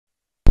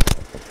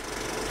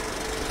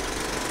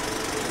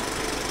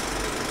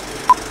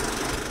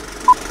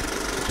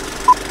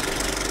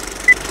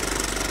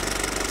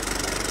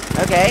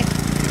Okay.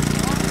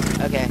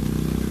 Okay.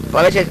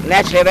 Well, this is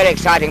naturally a very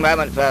exciting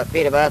moment for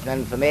Peter Burton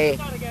and for me.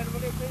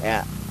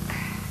 Yeah.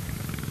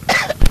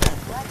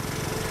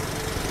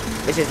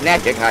 This is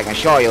naturally, I can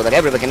assure you that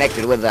everybody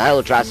connected with the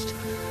whole trust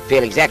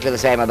feel exactly the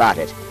same about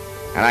it.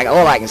 And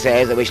all I can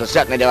say is that we shall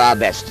certainly do our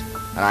best.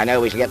 And I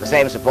know we shall get the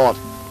same support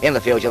in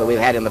the future that we've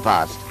had in the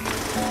past.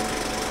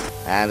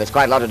 And there's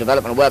quite a lot of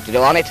development work to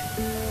do on it.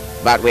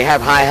 But we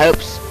have high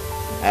hopes,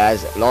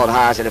 as Lord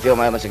High said a few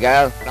moments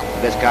ago.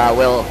 This car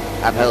will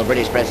uphold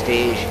British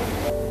prestige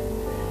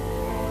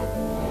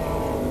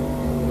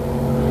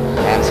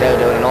and so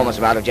do an enormous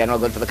amount of general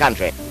good for the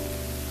country.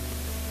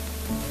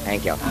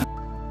 Thank you.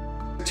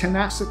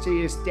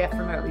 Tenacity is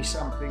definitely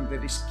something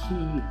that is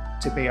key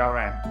to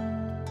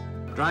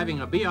BRM.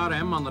 Driving a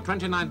BRM on the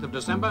 29th of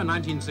December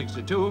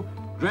 1962,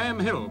 Graham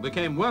Hill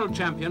became world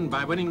champion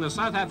by winning the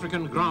South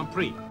African Grand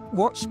Prix.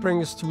 What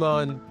springs to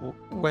mind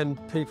when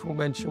people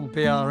mention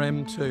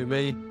BRM to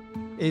me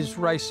is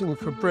racing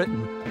for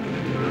Britain.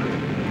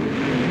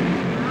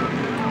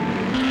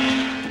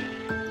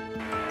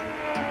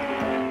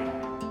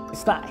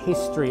 It's that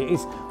history. It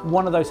is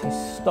one of those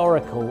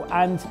historical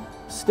and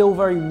still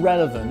very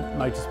relevant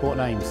motorsport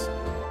names.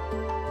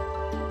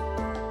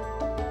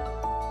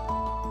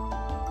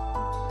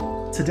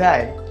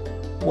 Today,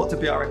 what do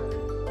BRM do?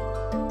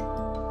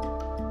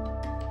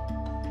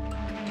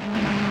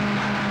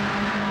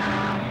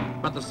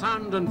 But the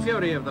sound and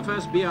fury of the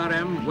first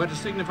BRM were to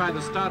signify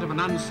the start of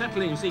an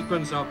unsettling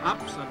sequence of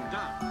ups and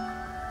downs.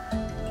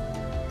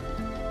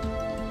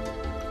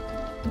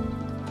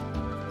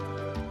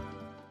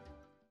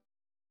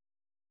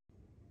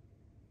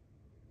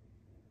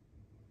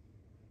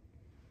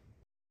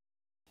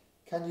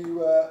 Can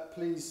you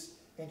please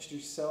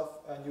introduce yourself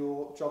and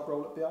your job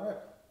role at BRM?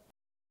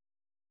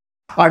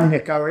 I'm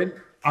Nick Owen.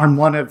 I'm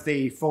one of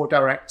the 4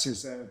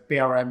 directors of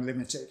BRM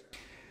Limited.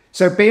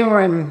 So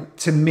BRM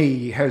to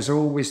me has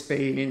always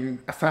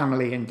been a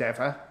family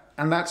endeavour,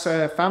 and that's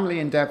a family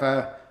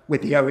endeavour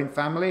with the Owen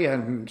family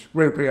and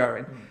Ruby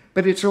Owen,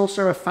 but it's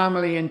also a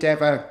family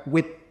endeavour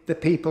with the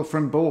people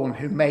from Bourne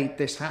who made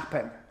this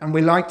happen. And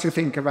we like to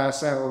think of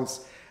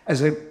ourselves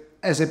as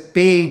a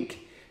big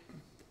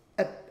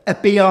a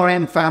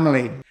BRM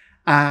family,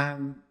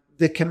 and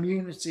the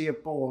community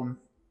of Bourne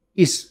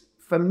is,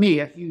 for me,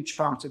 a huge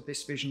part of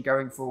this vision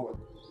going forward.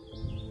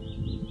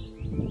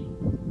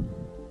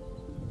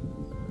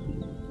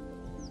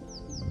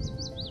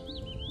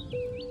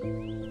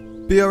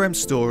 BRM's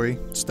story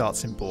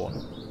starts in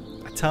Bourne,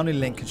 a town in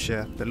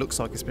Lincolnshire that looks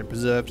like it's been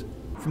preserved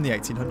from the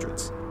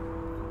 1800s.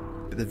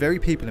 But the very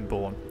people in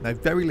Bourne know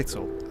very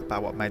little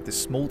about what made this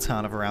small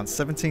town of around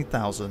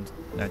 17,000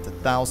 known to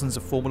thousands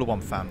of Formula One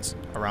fans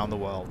around the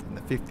world in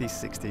the 50s,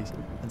 60s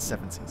and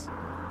 70s.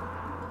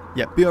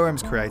 Yet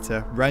BRM's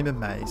creator, Raymond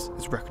Mays,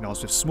 is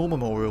recognised with small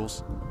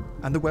memorials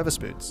and the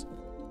Wetherspoons.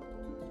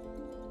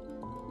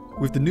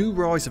 With the new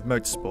rise of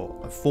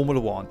motorsport and Formula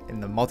One in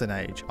the modern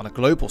age on a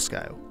global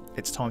scale,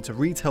 it's time to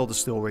retell the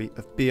story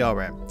of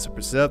BRM to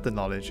preserve the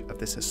knowledge of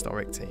this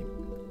historic team.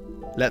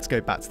 Let's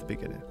go back to the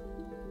beginning.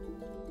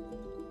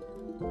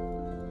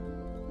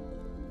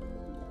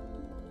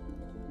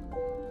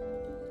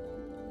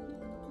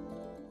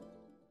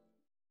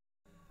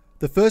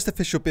 The first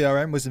official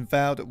BRM was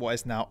unveiled at what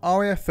is now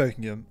RAF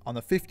Wokingham on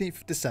the 15th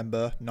of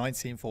December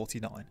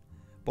 1949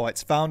 by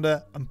its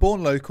founder and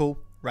Bourne local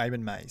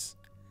Raymond Mays.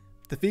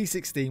 The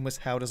V16 was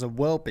held as a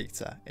world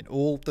beater in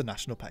all the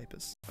national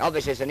papers.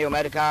 Obviously it's a new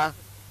motor car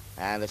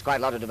and there's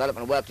quite a lot of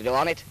development work to do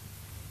on it,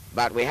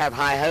 but we have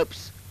high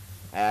hopes,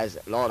 as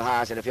Lord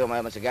High said a few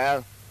moments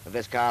ago, that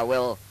this car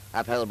will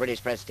uphold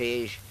British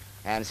prestige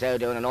and so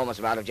do an enormous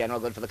amount of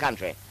general good for the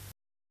country.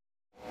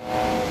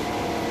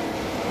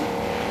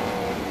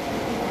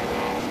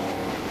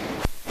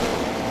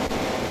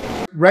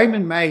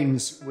 Raymond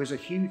Mays was a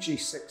hugely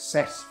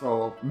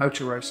successful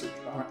motor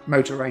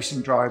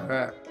racing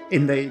driver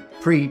in the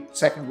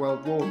pre-Second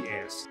World War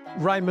years.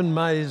 Raymond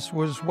Mays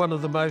was one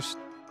of the most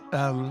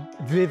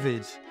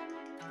vivid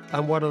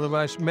and one of the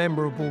most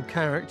memorable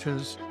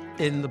characters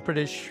in the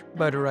British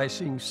motor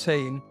racing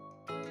scene,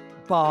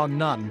 bar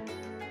none.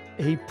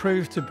 He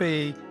proved to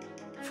be,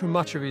 for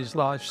much of his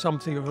life,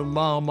 something of a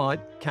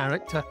Marmite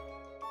character.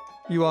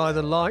 You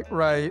either liked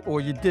Ray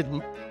or you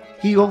didn't.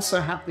 He also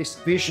had this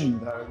vision,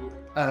 though,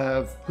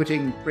 of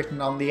putting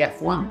Britain on the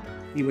F1.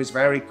 He was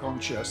very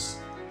conscious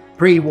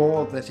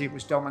pre-war that it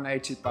was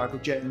dominated by the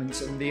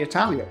Germans and the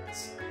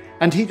Italians.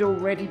 And he'd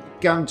already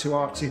begun to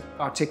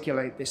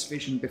articulate this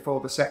vision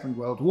before the Second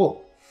World War.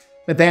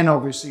 But then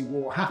obviously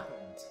war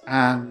happened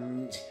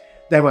and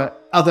there were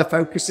other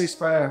focuses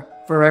for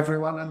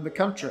everyone in the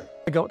country.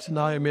 I got to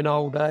know him in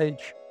old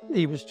age.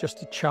 He was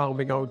just a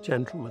charming old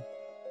gentleman.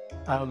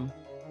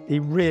 He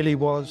really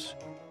was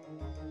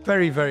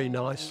very, very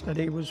nice, and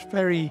he was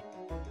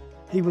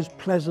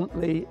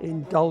pleasantly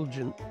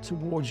indulgent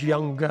towards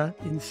younger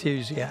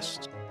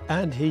enthusiasts,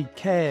 and he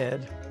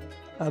cared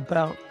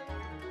about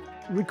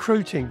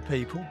recruiting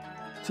people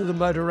to the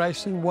motor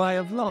racing way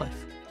of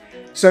life.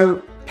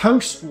 So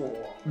post-war,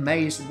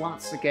 Mays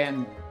once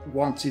again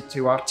wanted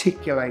to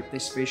articulate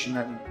this vision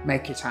and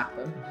make it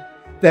happen.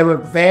 There were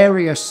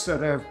various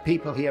sort of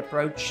people he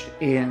approached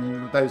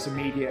in those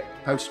immediate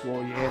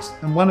post-war years,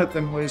 and one of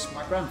them was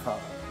my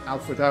grandfather,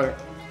 Alfred Owen.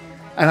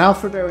 And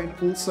Alfred Owen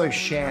also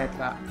shared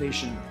that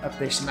vision of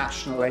this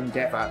national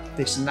endeavour,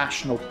 this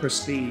national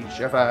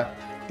prestige of a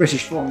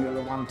British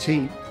Formula One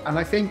team. And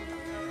I think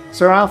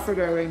Sir Alfred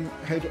Owen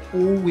had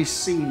always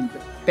seen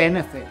the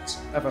benefit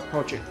of a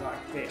project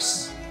like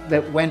this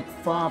that went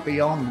far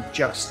beyond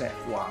just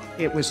F1.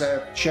 It was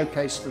a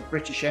showcase for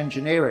British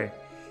engineering.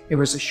 It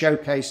was a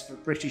showcase for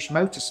British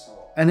motorsport.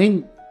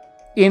 And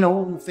in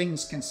all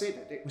things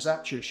considered, it was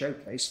actually a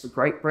showcase for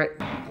Great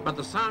Britain. But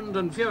the sound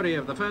and fury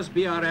of the first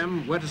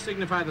BRM were to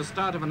signify the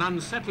start of an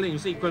unsettling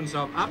sequence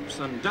of ups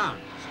and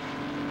downs.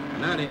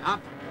 An early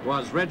up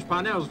was Reg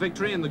Parnell's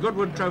victory in the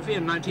Goodwood Trophy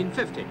in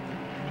 1950.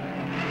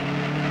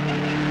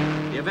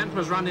 The event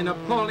was run in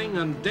appalling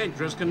and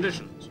dangerous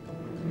conditions.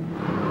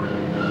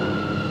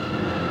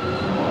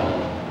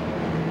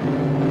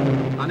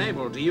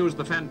 Unable to use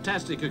the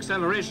fantastic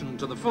acceleration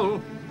to the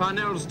full,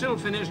 Parnell still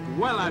finished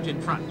well out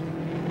in front.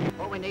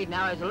 What we need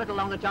now is a little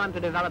longer time to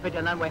develop it,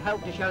 and then we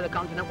hope to show the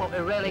continent what we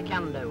really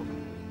can do.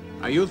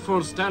 A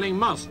youthful Sterling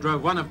Moss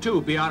drove one of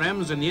 2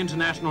 BRMs in the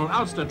International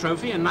Ulster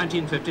Trophy in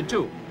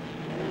 1952.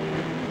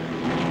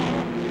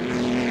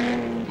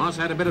 Moss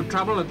had a bit of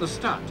trouble at the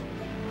start.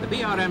 The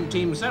BRM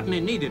team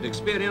certainly needed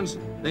experience.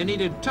 They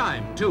needed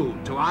time, too,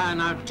 to iron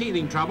out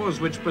teething troubles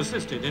which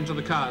persisted into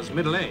the car's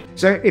middle age.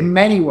 So in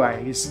many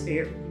ways,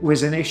 it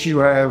was an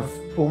issue of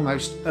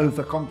almost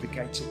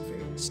overcomplicating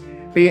things.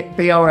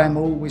 BRM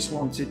always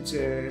wanted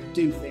to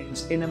do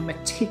things in a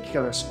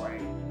meticulous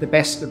way. The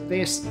best of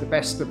this, the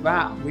best of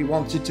that. We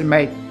wanted to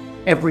make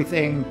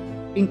everything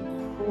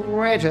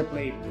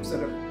incredibly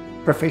sort of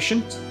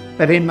proficient,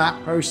 but in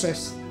that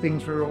process,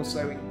 things were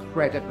also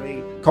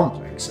incredibly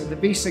complex. So the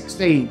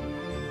V16,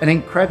 an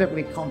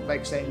incredibly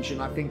complex engine,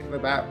 I think of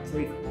about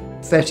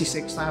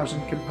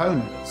 36,000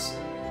 components.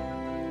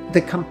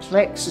 The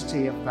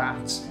complexity of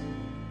that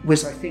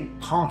was, I think,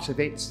 part of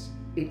its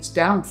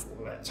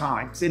downfall at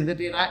times, in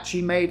that it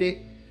actually made it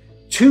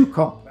too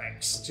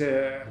complex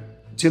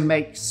to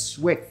make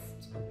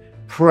swift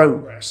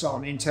progress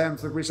on in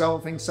terms of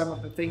resolving some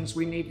of the things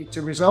we needed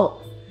to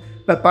resolve.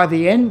 But by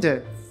the end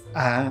of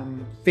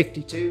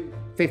 52,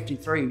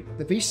 53,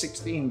 the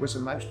V16 was a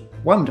most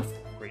wonderful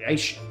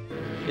creation.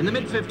 In the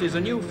mid-50s,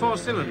 a new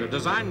 4-cylinder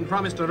design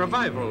promised a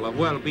revival of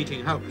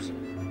world-beating hopes.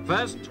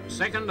 First,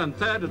 second and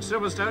third at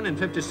Silverstone in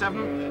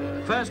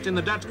 57, first in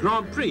the Dutch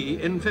Grand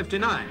Prix in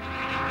 59.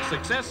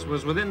 Success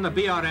was within the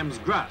BRM's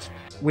grasp.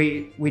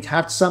 We'd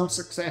had some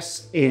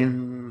success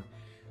in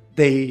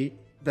the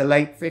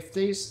late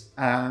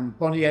 50s.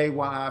 Bonnier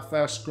won our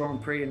first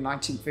Grand Prix in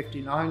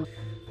 1959,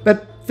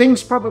 but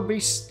things probably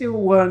still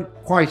weren't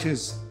quite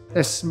as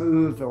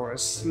smooth or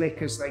as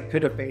slick as they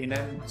could have been,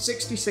 and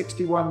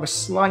 60-61 were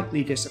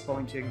slightly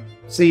disappointing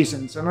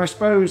seasons. And I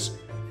suppose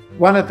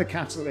one of the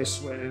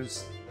catalysts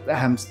was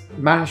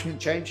management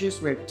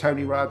changes, with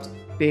Tony Rudd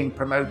being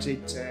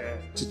promoted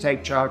to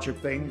take charge of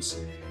things.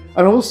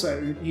 And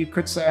also, you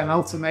could say an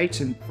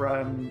ultimatum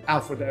from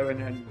Alfred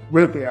Owen and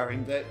Ruby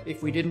Owen that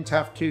if we didn't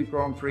have 2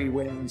 Grand Prix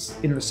wins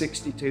in the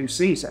 62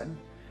 season,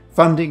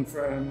 funding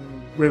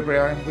from Ruby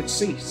Owen would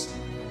cease.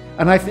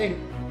 And I think,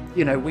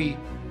 you know, we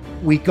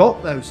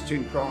got those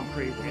 2 Grand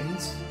Prix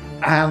wins,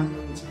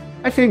 and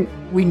I think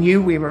we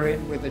knew we were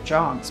in with a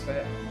chance,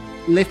 but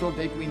little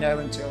did we know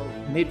until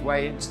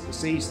midway into the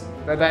season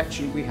that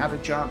actually we had a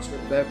chance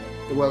with the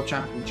World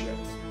Championships.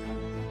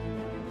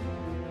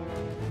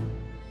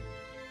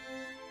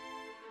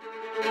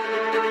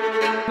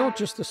 Not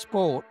just a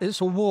sport,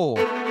 it's a war.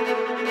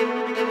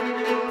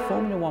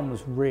 Formula One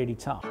was really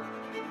tough.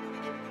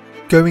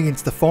 Going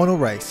into the final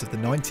race of the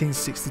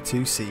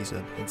 1962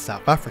 season in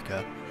South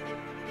Africa,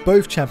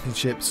 both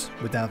championships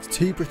were down to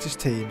 2 British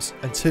teams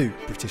and 2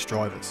 British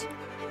drivers.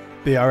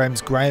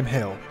 BRM's Graham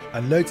Hill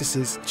and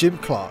Lotus's Jim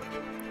Clark,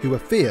 who were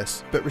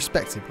fierce but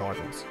respected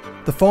rivals.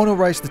 The final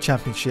race of the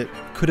championship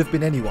could have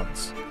been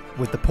anyone's,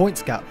 with the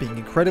points gap being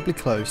incredibly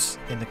close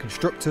in the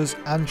constructors'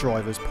 and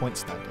drivers' point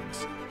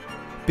standings.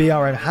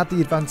 BRM had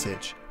the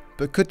advantage,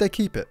 but could they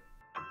keep it?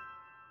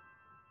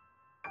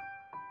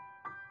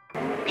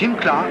 Jim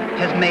Clark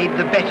has made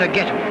the better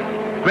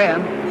getaway,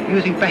 Graham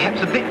using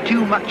perhaps a bit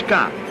too much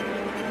gun.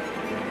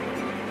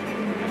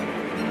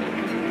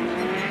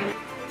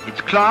 It's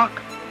Clark,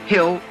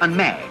 Hill and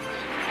Maggs.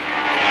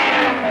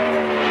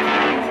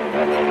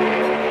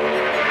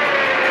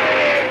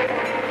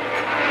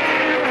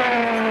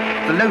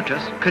 The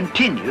Lotus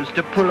continues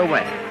to pull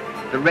away.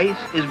 The race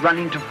is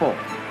running to form.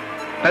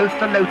 Both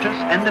the Lotus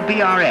and the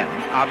BRM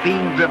are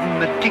being driven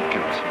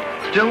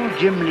meticulously. Still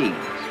Jim leads.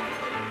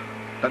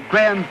 But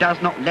Graham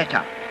does not let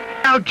up.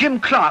 Now Jim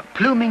Clark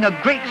pluming a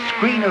great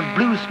screen of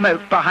blue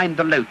smoke behind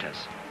the Lotus.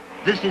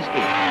 This is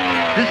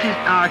it. This is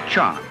our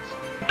chance.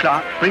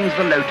 Clark brings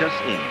the Lotus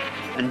in,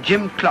 and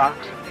Jim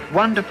Clark's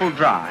wonderful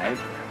drive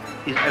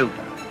is over.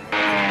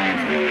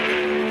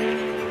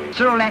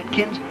 Cyril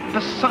Atkins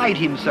beside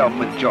himself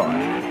with joy.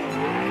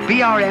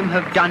 BRM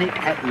have done it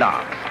at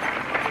last.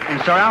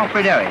 And Sir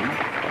Alfred Owen,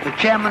 the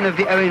chairman of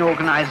the Owen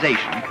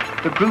organisation,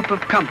 the group of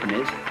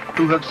companies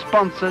who have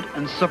sponsored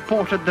and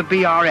supported the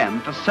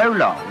BRM for so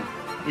long,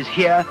 is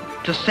here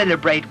to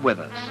celebrate with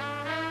us.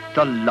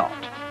 The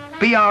lot.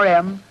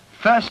 BRM,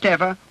 first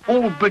ever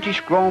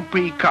all-British Grand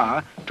Prix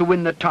car to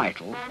win the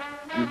title,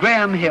 and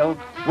Graham Hill,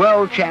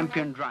 world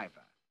champion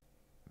driver.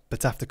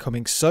 But after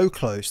coming so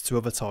close to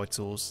other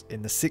titles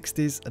in the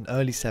 60s and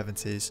early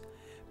 70s,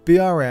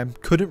 BRM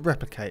couldn't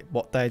replicate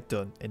what they had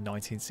done in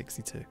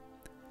 1962.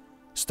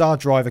 Star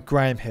driver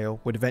Graham Hill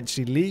would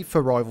eventually leave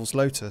for rivals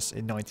Lotus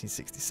in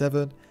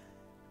 1967,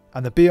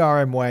 and the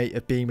BRM way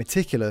of being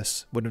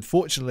meticulous would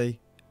unfortunately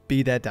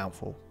be their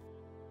downfall.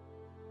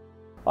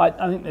 I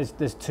think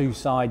there's two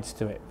sides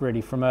to it,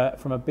 really. From a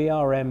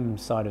BRM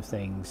side of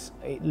things,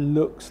 it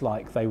looks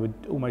like they were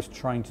almost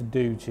trying to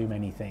do too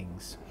many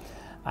things.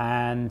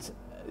 And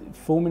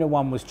Formula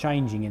One was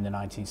changing in the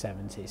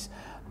 1970s.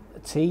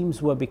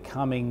 Teams were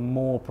becoming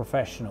more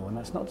professional, and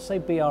that's not to say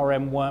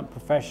BRM weren't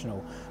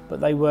professional,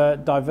 but they were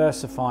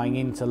diversifying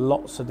into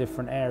lots of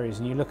different areas.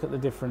 And you look at the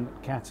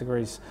different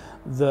categories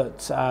that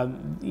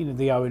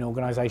the Owen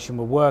organisation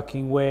were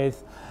working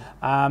with,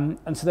 and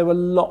so there were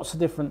lots of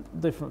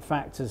different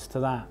factors to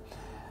that.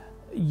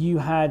 You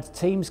had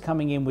teams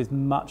coming in with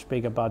much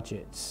bigger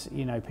budgets.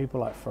 You know, people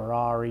like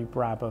Ferrari,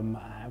 Brabham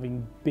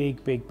having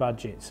big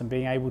budgets and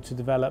being able to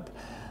develop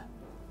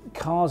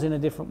cars in a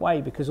different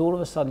way, because all of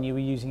a sudden you were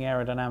using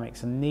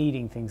aerodynamics and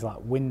needing things like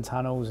wind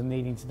tunnels and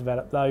needing to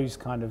develop those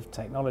kind of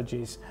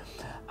technologies.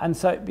 And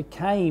so it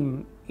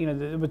became, you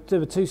know, there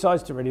were two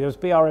sides to it really. There was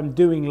BRM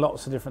doing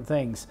lots of different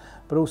things,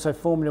 but also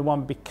Formula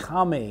One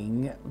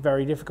becoming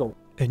very difficult.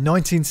 In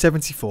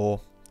 1974,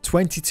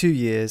 22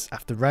 years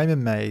after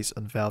Raymond Mays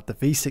unveiled the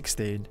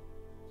V16,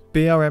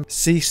 BRM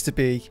ceased to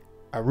be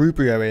a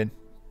Ruby Owen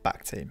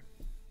back team.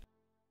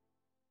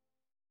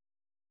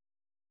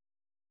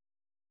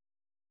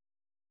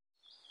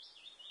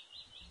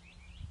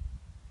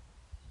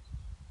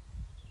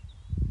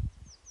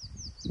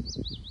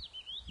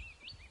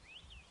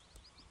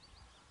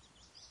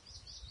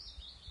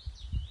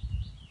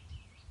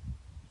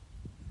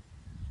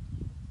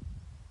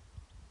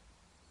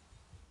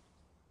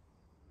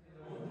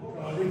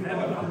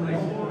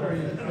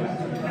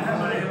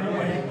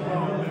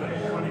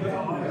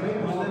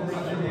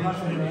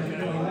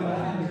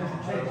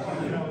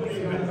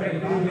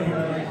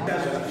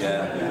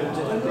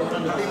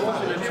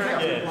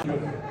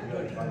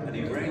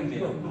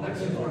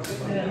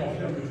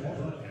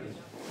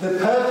 The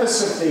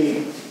purpose of the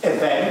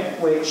event,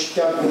 which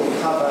Doug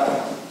will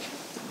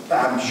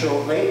cover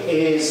shortly,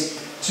 is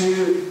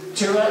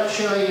to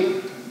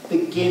actually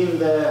begin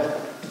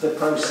the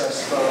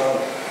process for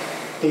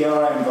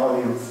BRM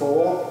Volume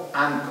 4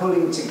 and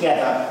pulling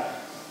together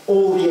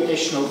all the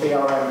additional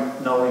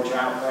BRM knowledge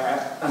out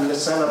there and the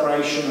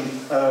celebration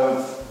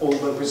of all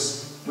that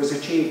was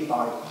achieved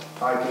by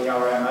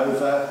BRM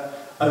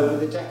over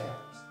the decades.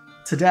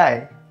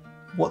 Today,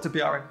 what do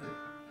BRM do?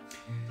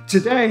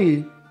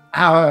 Today,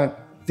 our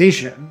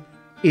vision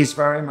is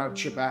very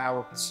much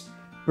about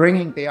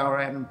bringing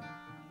BRM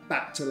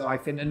back to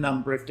life in a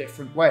number of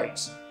different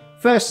ways.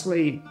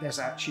 Firstly, there's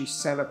actually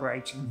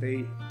celebrating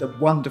the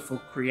wonderful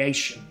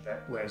creation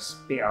that was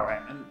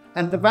BRM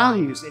and the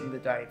values in the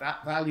day,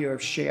 that value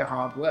of sheer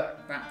hard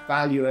work, that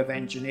value of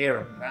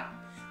engineering,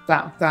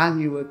 that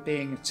value of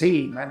being a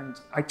team. And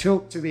I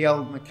talked to the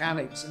old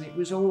mechanics and it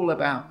was all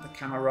about the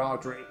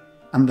camaraderie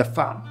and the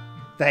fun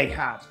they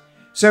had.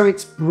 So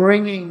it's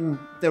bringing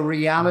the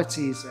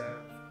realities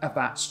of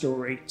that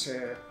story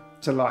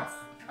to life.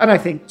 And I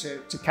think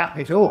to cap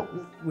it all,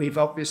 we've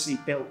obviously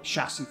built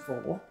Chassis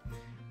 4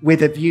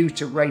 with a view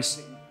to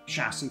racing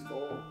Chassis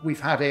 4. We've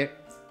had it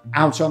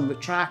out on the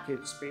track.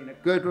 It's been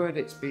at Goodwood,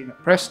 it's been at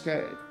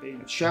Prescott, it's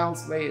been at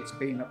Shelsley, it's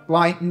been at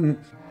Blyton.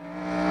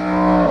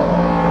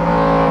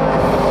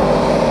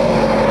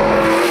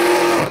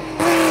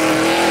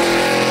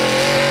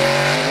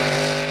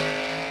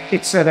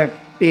 It's sort of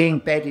being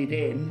bedded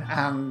in,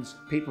 and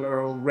people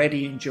are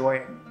already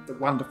enjoying the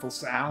wonderful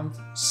sound,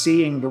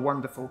 seeing the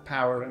wonderful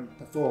power and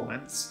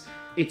performance.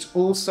 It's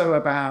also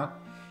about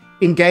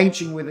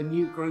engaging with a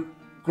new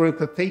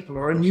group of people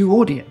or a new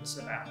audience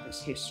about this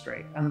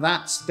history. And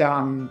that's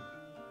done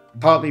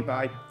partly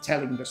by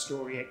telling the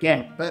story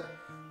again, but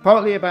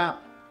partly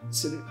about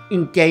sort of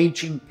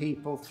engaging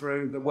people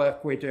through the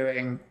work we're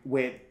doing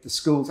with the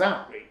school's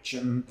outreach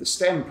and the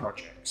STEM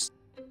projects.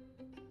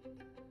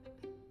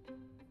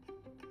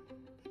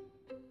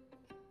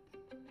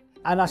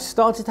 And I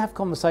started to have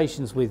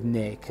conversations with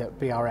Nick at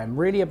BRM,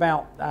 really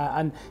about,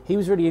 and he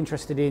was really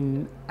interested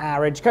in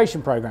our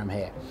education program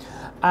here.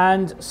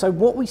 And so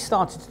what we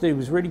started to do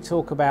was really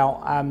talk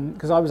about,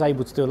 because I was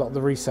able to do a lot of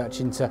the research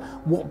into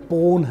what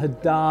Bourne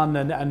had done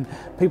and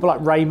people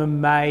like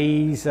Raymond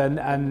Mays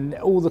and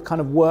all the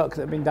kind of work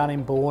that had been done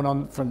in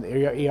Bourne from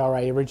the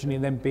ERA originally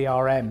and then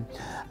BRM.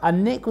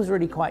 And Nick was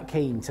really quite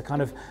keen to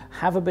kind of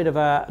have a bit of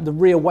the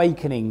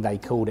reawakening, they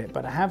called it,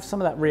 but have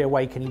some of that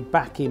reawakening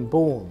back in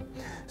Bourne.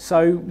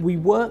 So we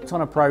worked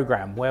on a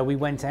programme where we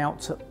went out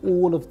to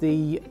all of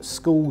the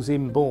schools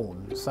in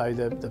Bourne, so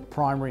the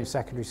primary and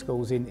secondary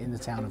schools in the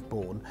town of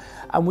Bourne,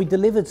 and we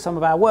delivered some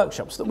of our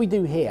workshops that we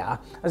do here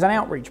as an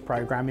outreach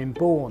programme in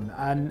Bourne.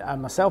 And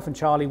myself and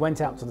Charlie went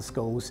out to the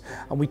schools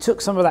and we took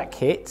some of that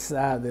kit,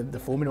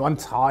 the Formula 1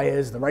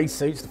 tyres, the race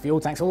suits, the fuel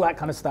tanks, all that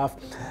kind of stuff,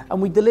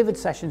 and we delivered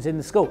sessions in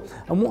the school.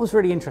 And what was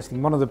really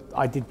interesting,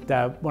 I did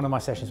one of my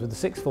sessions with the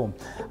sixth form,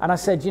 and I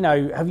said, you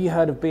know, have you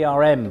heard of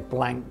BRM,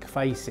 blank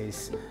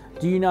faces?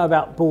 Do you know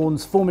about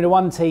Bourne's Formula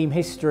 1 team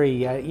history,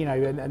 you know,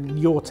 and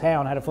your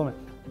town had a Formula,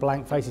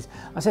 blank faces.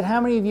 I said,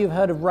 how many of you have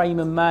heard of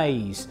Raymond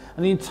Mays?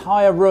 And the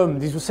entire room,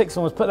 these were sixth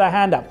formers, put their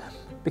hand up,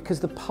 because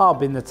the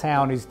pub in the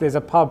town there's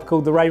a pub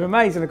called the Raymond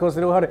Mays, and of course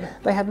they all heard it.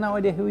 They had no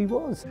idea who he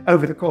was.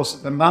 Over the course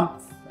of the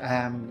month,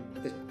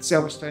 the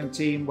Silverstone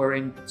team were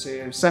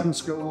into 7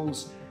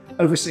 schools,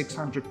 over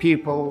 600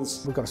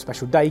 pupils. We've got a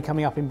special day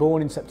coming up in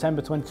Bourne in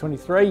September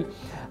 2023,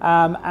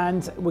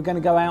 and we're going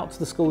to go out to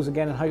the schools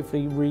again and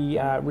hopefully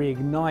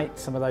reignite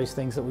some of those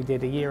things that we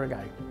did a year ago.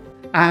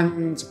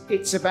 And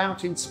it's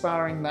about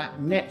inspiring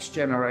that next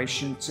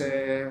generation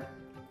to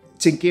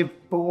give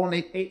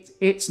Bourne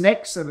its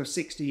next sort of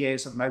 60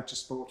 years of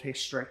motorsport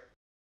history.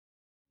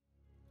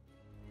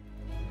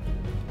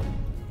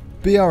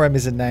 BRM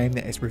is a name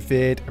that is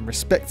revered and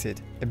respected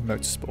in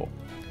motorsport,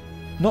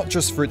 not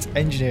just for its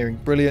engineering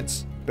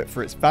brilliance, but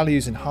for its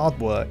values in hard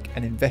work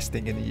and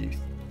investing in the youth,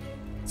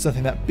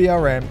 something that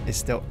BRM is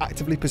still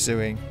actively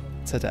pursuing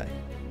today.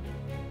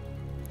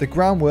 The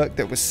groundwork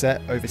that was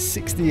set over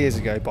 60 years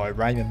ago by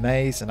Raymond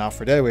Mays and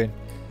Alfred Owen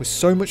was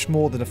so much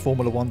more than a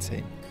Formula 1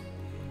 team.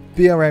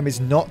 BRM is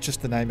not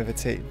just the name of a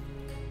team.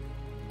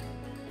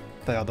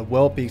 They are the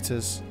World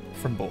Beaters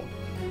from Bourne.